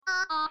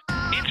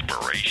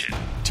inspiration.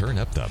 Turn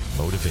up the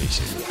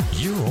motivation.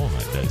 You're on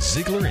the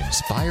Ziglar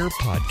Inspire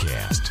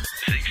Podcast.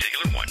 Zig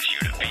Ziglar wants you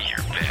to be your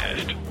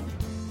best.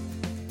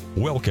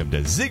 Welcome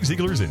to Zig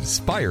Ziglar's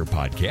Inspire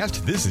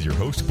Podcast. This is your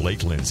host,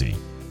 Blake Lindsay.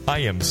 I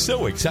am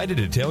so excited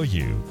to tell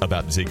you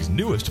about Zig's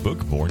newest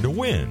book, Born to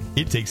Win.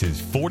 It takes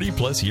his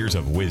 40-plus years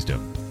of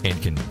wisdom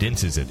and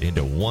condenses it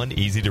into one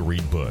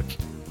easy-to-read book.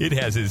 It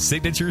has his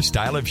signature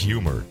style of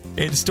humor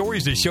and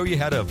stories to show you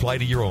how to apply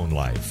to your own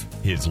life,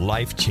 his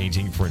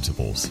life-changing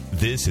principles.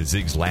 This is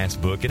Zig's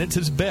last book, and it's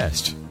his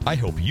best. I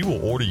hope you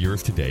will order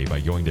yours today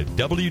by going to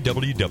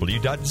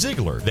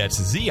www.ziglar, that's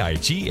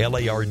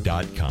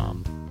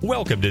Ziglar.com.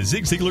 Welcome to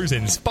Zig Ziglar's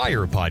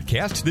Inspire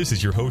Podcast. This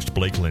is your host,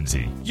 Blake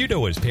Lindsay. You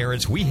know, as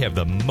parents, we have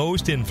the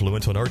most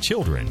influence on our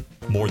children.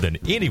 More than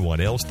anyone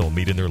else they'll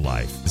meet in their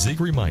life. Zig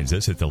reminds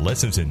us that the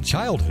lessons in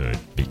childhood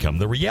become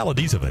the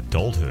realities of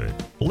adulthood.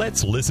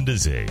 Let's listen to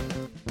Zig.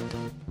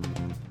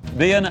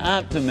 Be an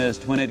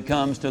optimist when it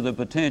comes to the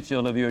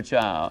potential of your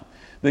child.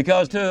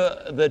 Because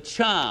to the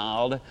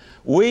child,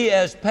 we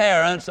as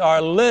parents are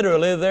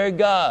literally their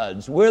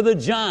gods. We're the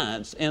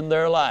giants in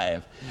their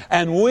life.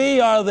 And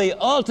we are the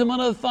ultimate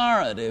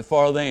authority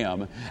for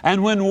them.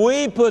 And when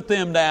we put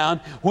them down,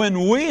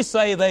 when we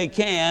say they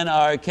can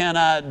or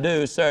cannot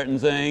do certain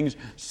things,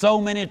 so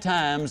many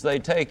times they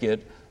take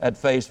it at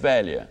face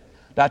value.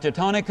 Dr.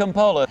 Tony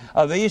Campola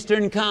of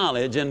Eastern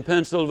College in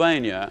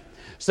Pennsylvania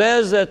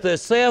says that the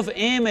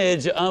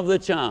self-image of the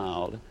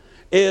child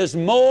is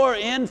more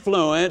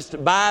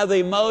influenced by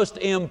the most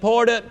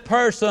important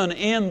person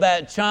in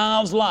that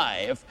child's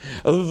life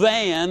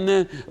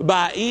than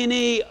by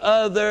any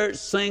other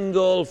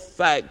single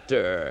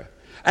factor.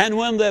 And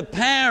when the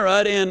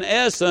parent, in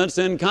essence,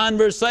 in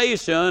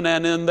conversation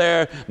and in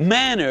their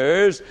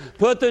manners,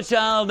 put the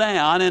child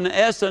down, in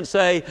essence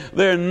say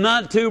they're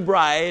not too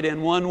bright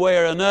in one way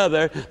or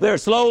another, they're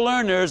slow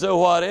learners or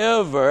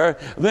whatever,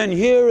 then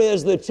here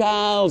is the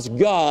child's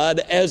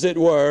God, as it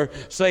were,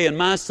 saying,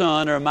 my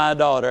son or my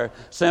daughter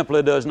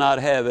simply does not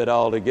have it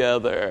all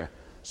together.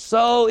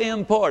 So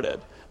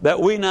important that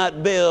we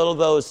not build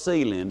those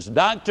ceilings.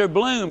 Dr.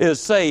 Bloom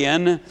is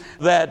saying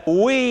that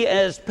we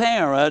as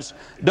parents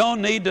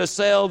don't need to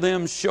sell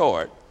them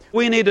short.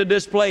 We need to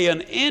display an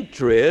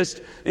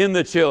interest in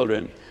the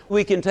children.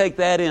 We can take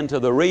that into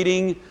the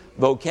reading,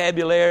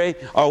 vocabulary,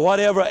 or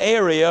whatever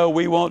area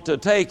we want to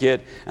take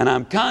it, and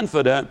I'm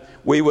confident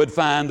we would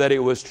find that it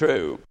was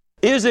true.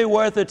 Is it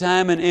worth the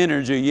time and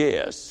energy?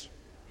 Yes.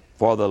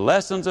 For the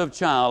lessons of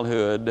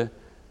childhood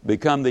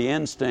become the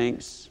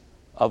instincts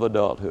of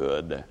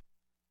adulthood.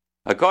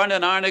 According to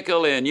an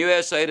article in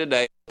USA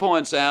Today, it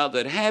points out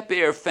that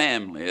happier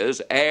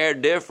families air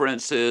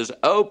differences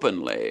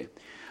openly,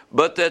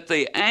 but that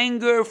the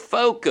anger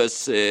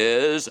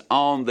focuses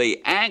on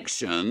the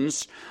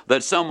actions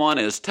that someone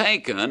has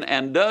taken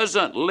and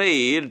doesn't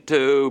lead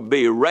to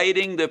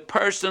berating the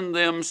person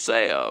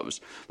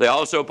themselves. They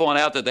also point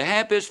out that the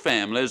happiest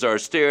families are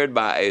steered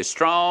by a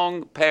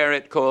strong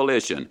parent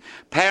coalition.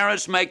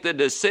 Parents make the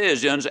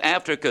decisions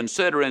after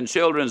considering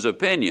children's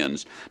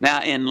opinions.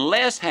 Now, in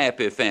less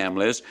happy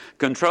families,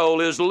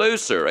 control is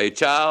looser. A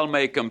child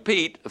may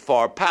compete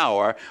for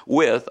power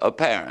with a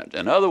parent.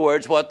 In other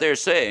words, what they're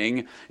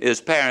saying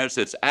is, parents,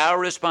 it's our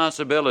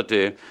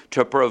responsibility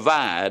to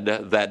provide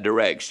that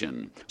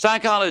direction.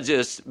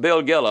 Psychologist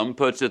Bill Gillum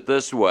puts it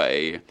this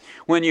way: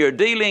 when you're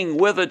dealing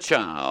with a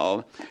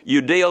child,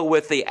 you deal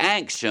with the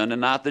action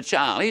and not the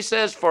child. He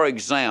says, for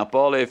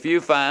example, if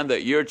you find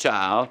that your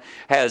child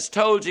has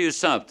told you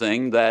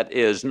something that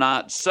is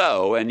not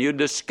so and you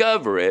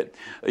discover it,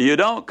 you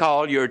don't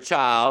call your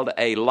child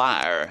a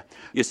liar.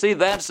 You see,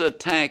 that's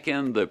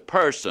attacking the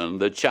person,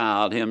 the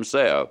child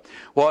himself.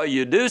 What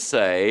you do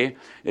say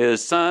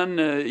is, son,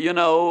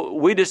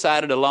 we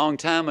decided a long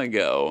time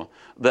ago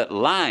that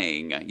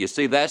lying, you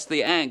see, that's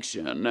the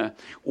action,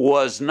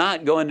 was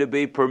not going to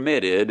be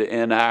permitted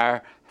in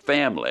our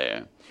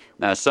family.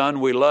 Now, son,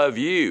 we love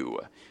you,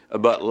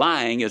 but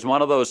lying is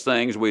one of those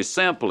things we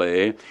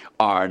simply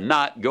are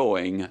not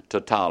going to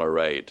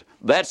tolerate.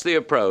 That's the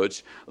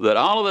approach that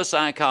all of the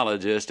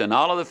psychologists and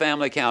all of the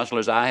family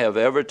counselors I have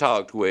ever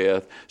talked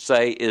with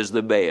say is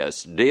the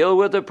best. Deal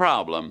with the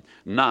problem,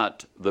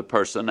 not the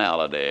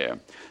personality.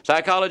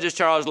 Psychologist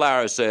Charles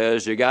Lauer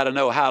says you got to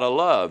know how to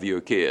love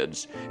your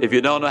kids. If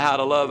you don't know how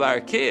to love our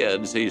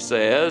kids, he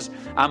says,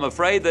 I'm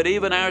afraid that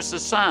even our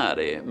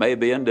society may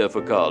be in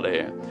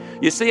difficulty.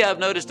 You see, I've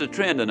noticed a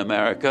trend in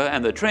America,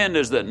 and the trend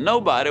is that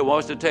nobody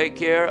wants to take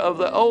care of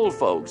the old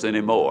folks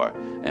anymore.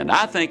 And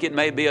I think it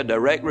may be a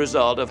direct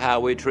result of how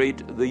we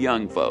treat the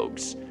young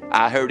folks.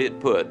 I heard it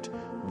put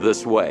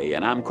this way,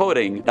 and I'm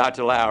quoting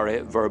Dr.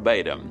 Lowry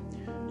verbatim.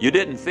 You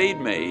didn't feed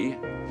me,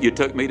 you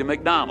took me to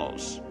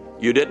McDonald's.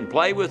 You didn't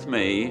play with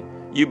me,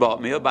 you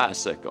bought me a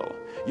bicycle.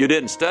 You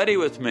didn't study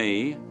with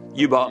me,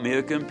 you bought me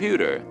a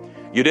computer.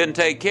 You didn't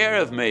take care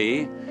of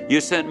me,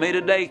 you sent me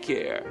to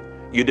daycare.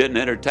 You didn't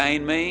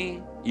entertain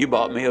me, you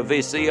bought me a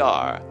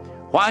VCR.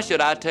 Why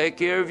should I take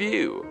care of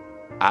you?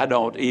 I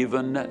don't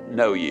even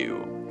know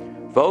you.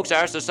 Folks,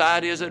 our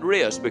society is at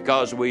risk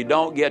because we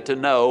don't get to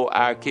know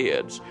our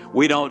kids.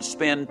 We don't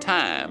spend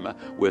time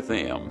with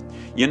them.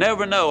 You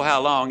never know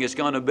how long it's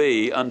going to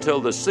be until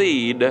the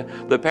seed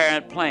the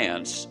parent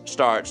plants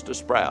starts to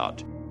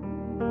sprout.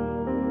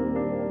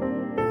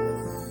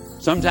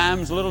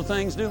 Sometimes little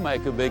things do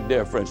make a big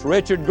difference.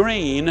 Richard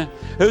Green,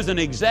 who's an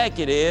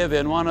executive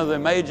in one of the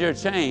major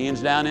chains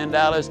down in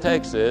Dallas,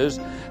 Texas,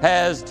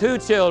 has 2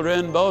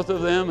 children, both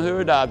of them who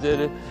are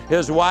adopted.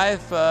 His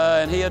wife,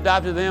 and he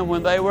adopted them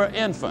when they were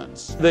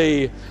infants.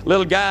 The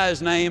little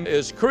guy's name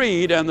is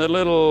Creed, and the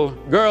little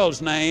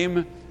girl's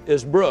name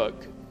is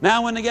Brooke.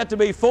 Now, when they get to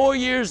be 4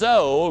 years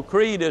old,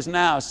 Creed is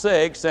now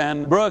 6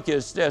 and Brooke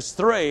is just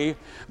 3.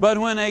 But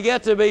when they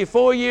get to be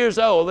 4 years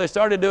old, they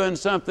started doing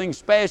something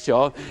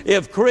special.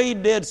 If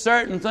Creed did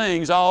certain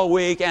things all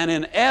week and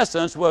in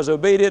essence was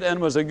obedient and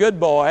was a good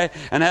boy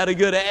and had a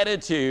good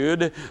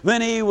attitude,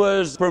 then he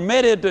was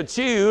permitted to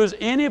choose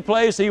any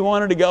place he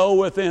wanted to go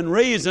within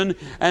reason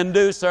and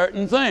do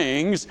certain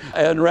things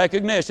in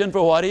recognition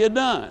for what he had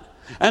done.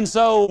 And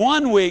so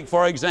one week,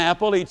 for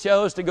example, he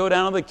chose to go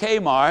down to the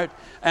Kmart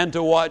and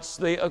to watch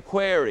the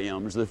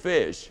aquariums, the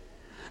fish.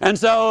 And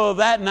so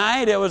that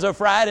night, it was a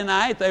Friday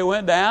night, they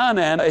went down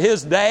and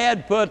his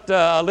dad put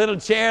a little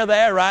chair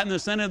there right in the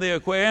center of the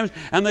aquariums,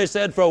 and they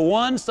said for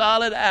 1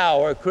 solid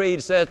hour,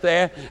 Creed sat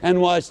there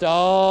and watched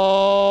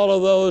all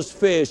of those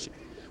fish.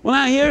 Well,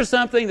 now here's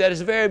something that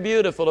is very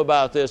beautiful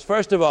about this.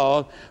 First of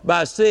all,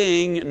 by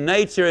seeing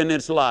nature in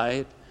its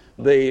light,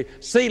 the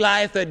sea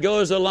life that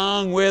goes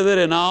along with it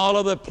and all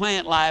of the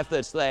plant life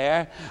that's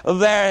there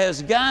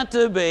has got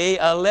to be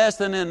a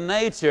lesson in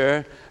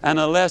nature and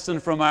a lesson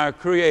from our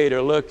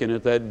Creator looking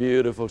at that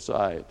beautiful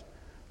sight.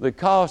 The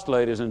cost,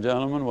 ladies and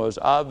gentlemen, was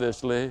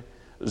obviously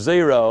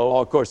zero.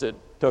 Of course, it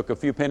took a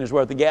few pennies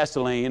worth of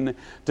gasoline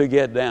to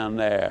get down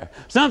there.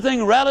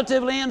 Something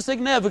relatively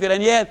insignificant,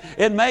 and yet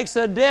it makes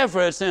a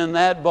difference in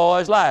that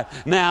boy's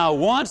life. Now,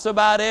 once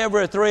about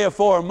every 3 or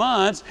 4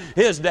 months,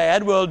 his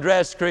dad will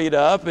dress Creed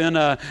up in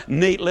a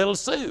neat little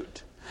suit.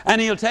 And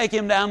he'll take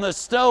him down the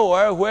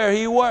store where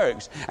he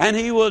works. And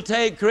he will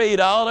take Creed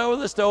all over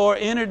the store,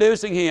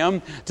 introducing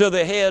him to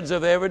the heads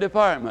of every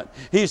department.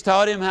 He's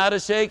taught him how to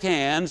shake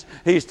hands.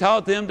 He's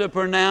taught them to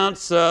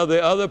pronounce the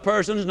other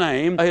person's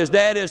name. His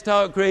dad has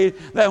taught Creed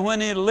that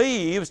when he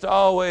leaves to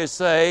always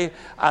say,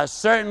 "I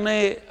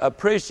certainly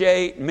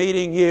appreciate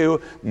meeting you,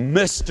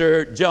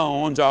 Mr.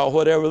 Jones," or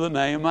whatever the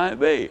name might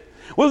be.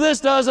 Well, this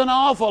does an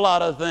awful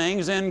lot of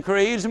things in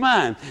Creed's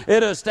mind.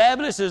 It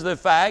establishes the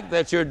fact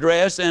that your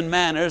dress and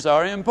manners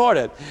are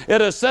important. It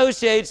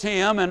associates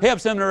him and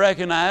helps him to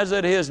recognize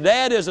that his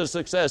dad is a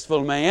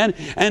successful man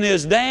and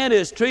his dad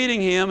is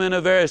treating him in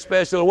a very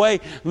special way.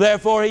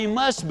 Therefore, he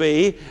must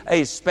be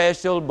a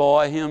special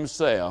boy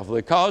himself.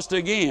 The cost,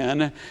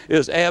 again,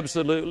 is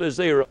absolutely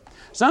zero.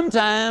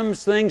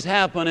 Sometimes things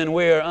happen and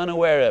we're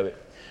unaware of it.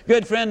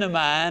 Good friend of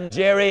mine,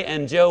 Jerry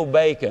and Joe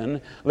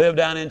Bacon, live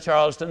down in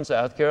Charleston,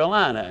 South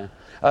Carolina.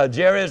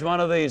 Jerry is one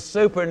of these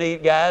super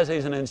neat guys.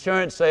 He's an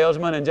insurance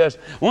salesman and just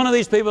one of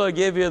these people that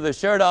give you the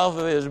shirt off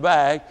of his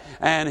back,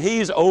 and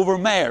he's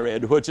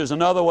overmarried, which is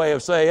another way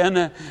of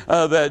saying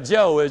that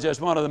Joe is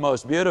just one of the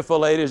most beautiful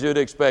ladies you'd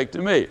expect to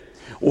meet.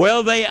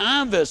 Well, they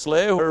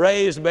obviously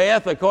raised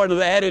Beth according to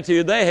the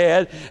attitude they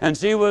had, and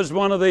she was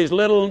one of these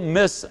little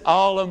Miss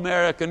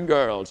All-American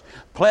girls.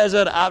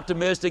 Pleasant,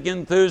 optimistic,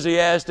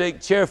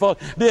 enthusiastic, cheerful,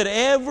 did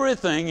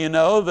everything,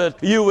 that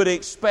you would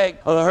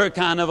expect her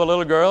kind of a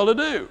little girl to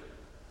do.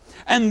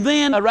 And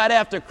then right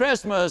after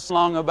Christmas,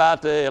 along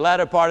about the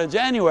latter part of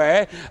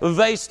January,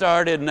 they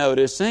started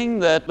noticing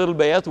that little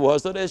Beth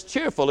wasn't as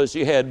cheerful as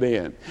she had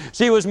been.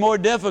 She was more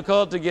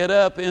difficult to get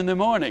up in the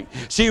morning.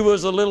 She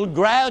was a little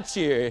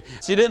grouchier.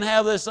 She didn't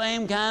have the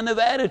same kind of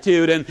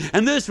attitude.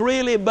 And this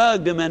really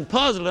bugged them and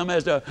puzzled them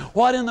as to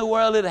what in the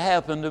world had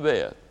happened to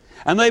Beth.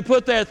 And they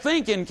put their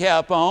thinking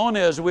cap on,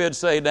 as we'd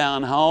say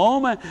down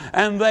home,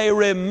 and they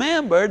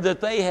remembered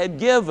that they had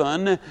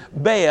given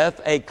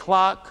Beth a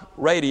clock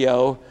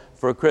radio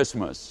for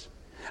Christmas.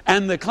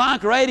 And the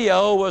clock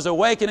radio was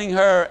awakening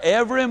her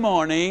every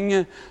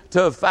morning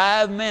to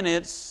 5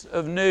 minutes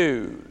of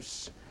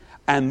news.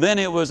 And then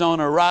it was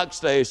on a rock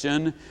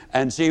station,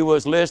 and she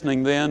was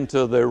listening then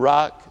to the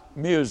rock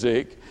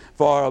music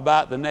for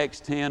about the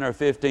next 10 or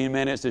 15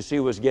 minutes as she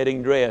was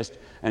getting dressed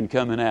and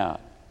coming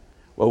out.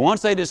 Well,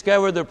 once they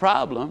discovered the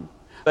problem,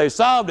 they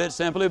solved it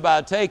simply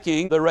by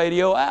taking the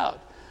radio out.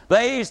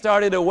 They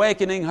started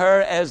awakening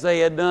her as they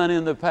had done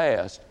in the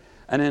past.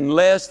 And in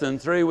less than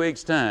 3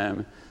 weeks'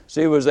 time,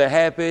 she was a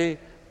happy,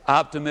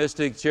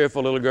 optimistic,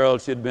 cheerful little girl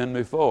she'd been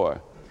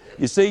before.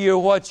 You see, you're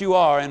what you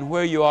are and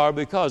where you are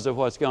because of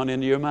what's gone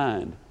into your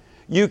mind.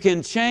 You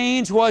can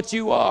change what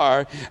you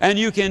are, and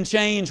you can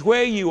change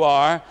where you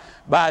are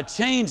by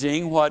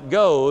changing what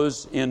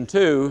goes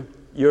into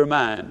your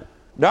mind.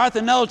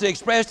 Dorothy Nolte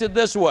expressed it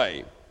this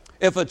way: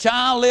 if a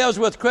child lives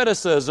with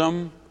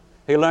criticism,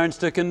 he learns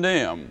to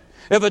condemn.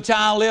 If a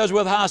child lives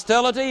with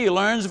hostility, he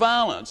learns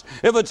violence.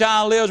 If a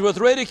child lives with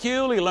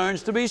ridicule, he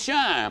learns to be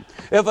shy.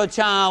 If a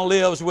child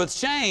lives with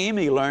shame,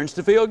 he learns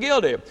to feel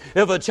guilty.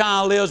 If a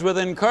child lives with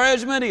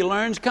encouragement, he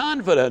learns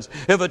confidence.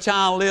 If a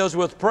child lives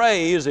with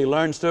praise, he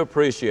learns to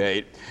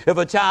appreciate. If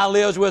a child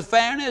lives with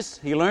fairness,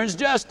 he learns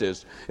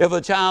justice. If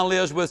a child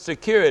lives with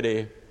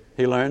security,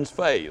 he learns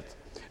faith.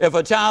 If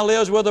a child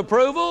lives with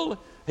approval,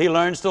 he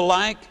learns to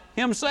like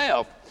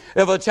himself.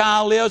 If a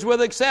child lives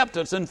with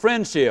acceptance and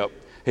friendship,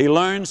 he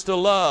learns to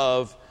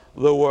love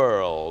the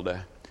world.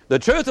 The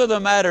truth of the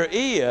matter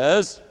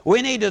is,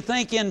 we need to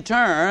think in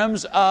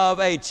terms of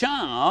a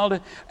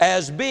child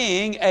as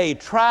being a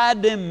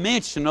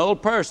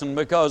tridimensional person,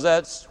 because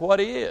that's what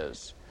he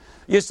is.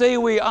 You see,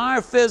 we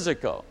are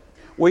physical,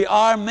 we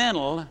are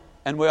mental,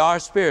 and we are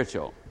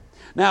spiritual.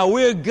 Now,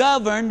 we're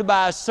governed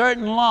by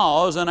certain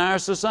laws in our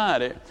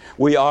society.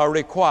 We are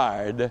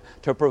required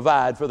to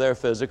provide for their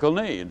physical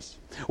needs.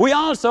 We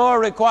also are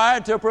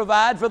required to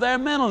provide for their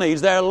mental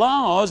needs. There are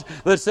laws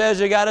that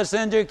says you got to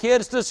send your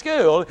kids to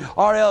school,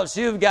 or else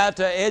you've got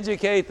to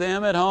educate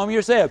them at home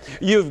yourself.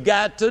 You've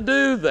got to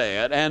do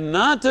that. And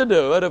not to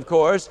do it, of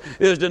course,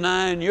 is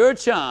denying your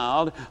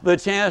child the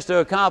chance to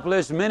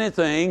accomplish many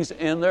things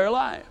in their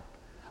life.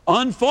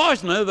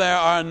 Unfortunately, there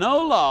are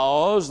no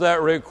laws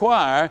that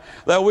require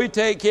that we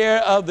take care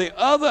of the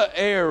other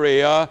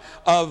area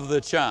of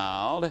the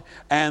child,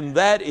 and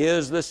that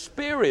is the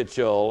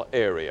spiritual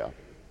area.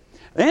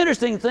 The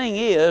interesting thing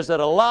is that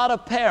a lot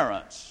of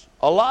parents,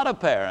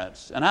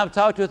 and I've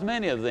talked with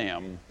many of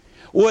them,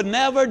 would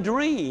never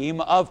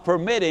dream of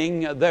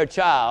permitting their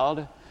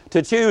child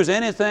to choose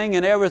anything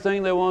and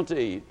everything they want to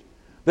eat.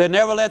 They'd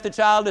never let the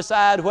child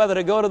decide whether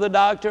to go to the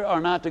doctor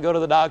or not to go to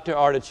the doctor,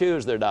 or to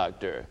choose their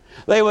doctor.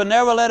 They would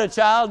never let a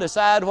child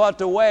decide what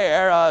to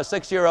wear, a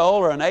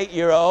 6-year-old or an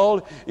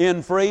 8-year-old,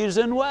 in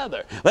freezing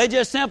weather. They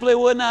just simply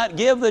would not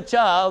give the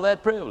child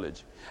that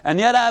privilege. And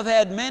yet I've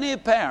had many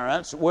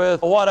parents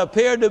with what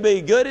appeared to be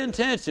good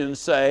intentions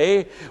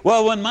say,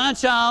 well, when my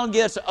child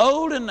gets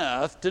old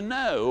enough to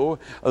know,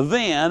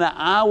 then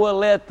I will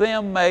let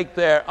them make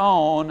their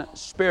own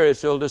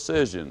spiritual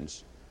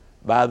decisions.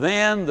 By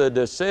then, the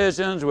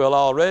decisions will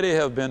already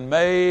have been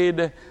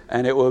made,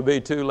 and it will be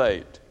too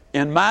late.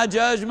 In my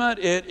judgment,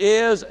 it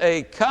is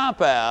a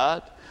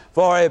cop-out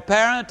for a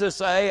parent to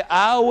say,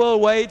 I will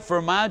wait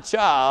for my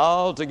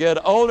child to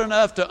get old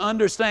enough to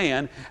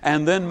understand,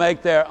 and then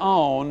make their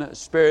own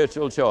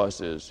spiritual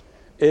choices.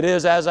 It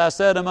is, as I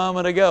said a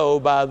moment ago,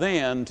 by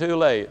then too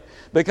late.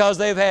 Because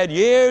they've had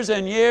years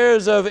and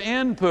years of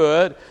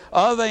input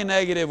of a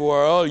negative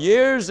world,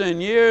 years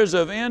and years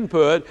of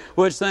input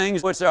which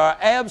are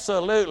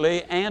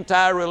absolutely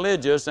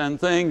anti-religious and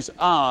things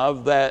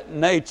of that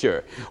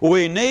nature.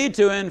 We need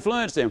to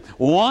influence them.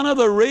 One of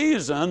the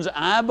reasons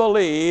I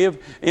believe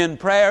in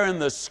prayer in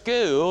the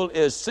school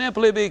is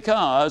simply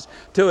because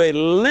to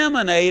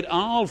eliminate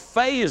all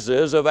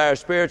phases of our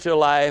spiritual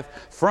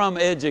life from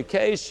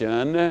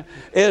education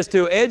is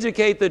to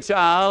educate the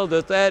child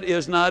that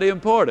is not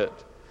important.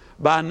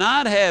 By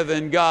not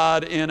having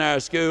God in our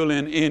school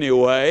in any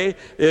way,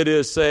 it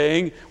is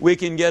saying we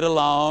can get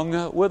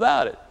along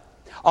without it.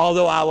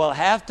 Although I will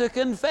have to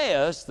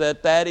confess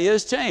that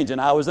is changing.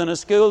 I was in a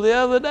school the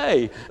other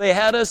day. They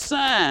had a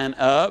sign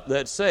up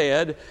that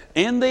said,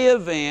 in the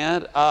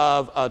event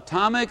of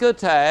atomic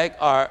attack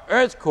or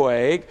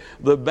earthquake,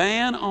 the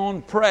ban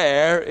on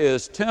prayer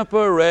is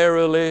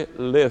temporarily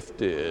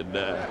lifted.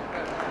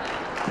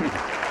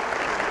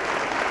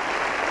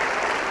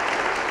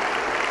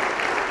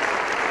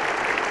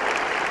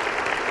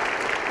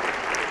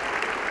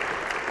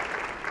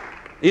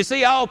 You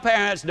see, all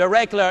parents,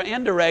 directly or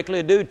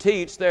indirectly, do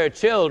teach their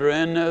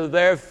children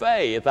their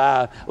faith.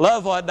 I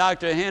love what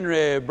Dr.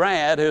 Henry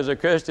Brandt, who's a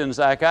Christian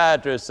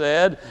psychiatrist,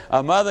 said.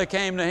 A mother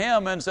came to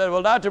him and said,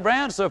 well, Dr.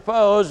 Brandt,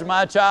 suppose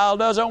my child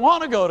doesn't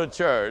want to go to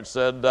church.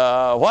 Said,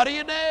 what do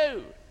you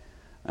do?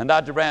 And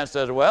Dr. Brandt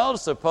says, well,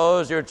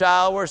 suppose your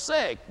child were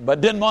sick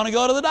but didn't want to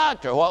go to the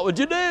doctor. What would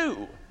you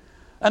do?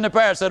 And the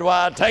parent said,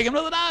 well, I'd take him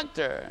to the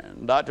doctor.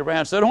 And Dr.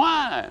 Brandt said,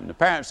 why? And the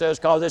parent says,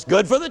 because it's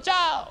good for the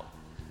child.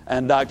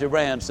 And Dr.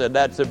 Brandt said,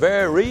 that's the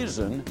very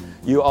reason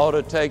you ought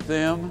to take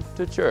them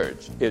to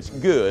church. It's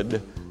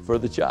good for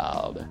the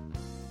child.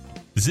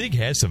 Zig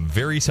has some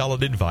very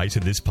solid advice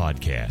in this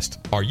podcast.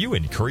 Are you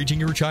encouraging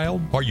your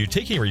child? Are you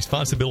taking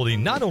responsibility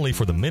not only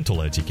for the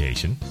mental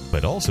education,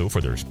 but also for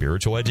their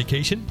spiritual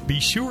education? Be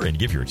sure and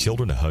give your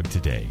children a hug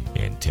today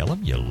and tell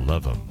them you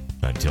love them.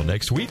 Until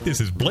next week, this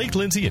is Blake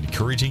Lindsay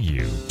encouraging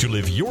you to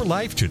live your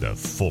life to the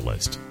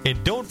fullest.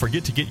 And don't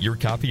forget to get your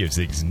copy of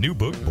Zig's new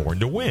book, Born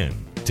to Win,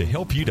 to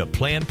help you to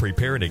plan,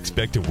 prepare, and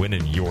expect to win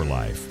in your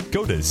life.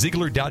 Go to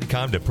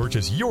Ziglar.com to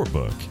purchase your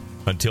book.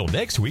 Until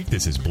next week,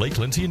 this is Blake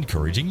Lindsay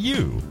encouraging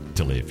you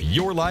to live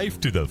your life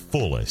to the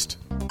fullest.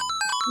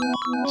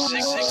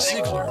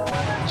 Ziglar.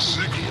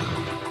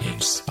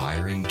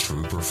 Inspiring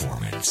true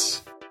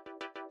performance.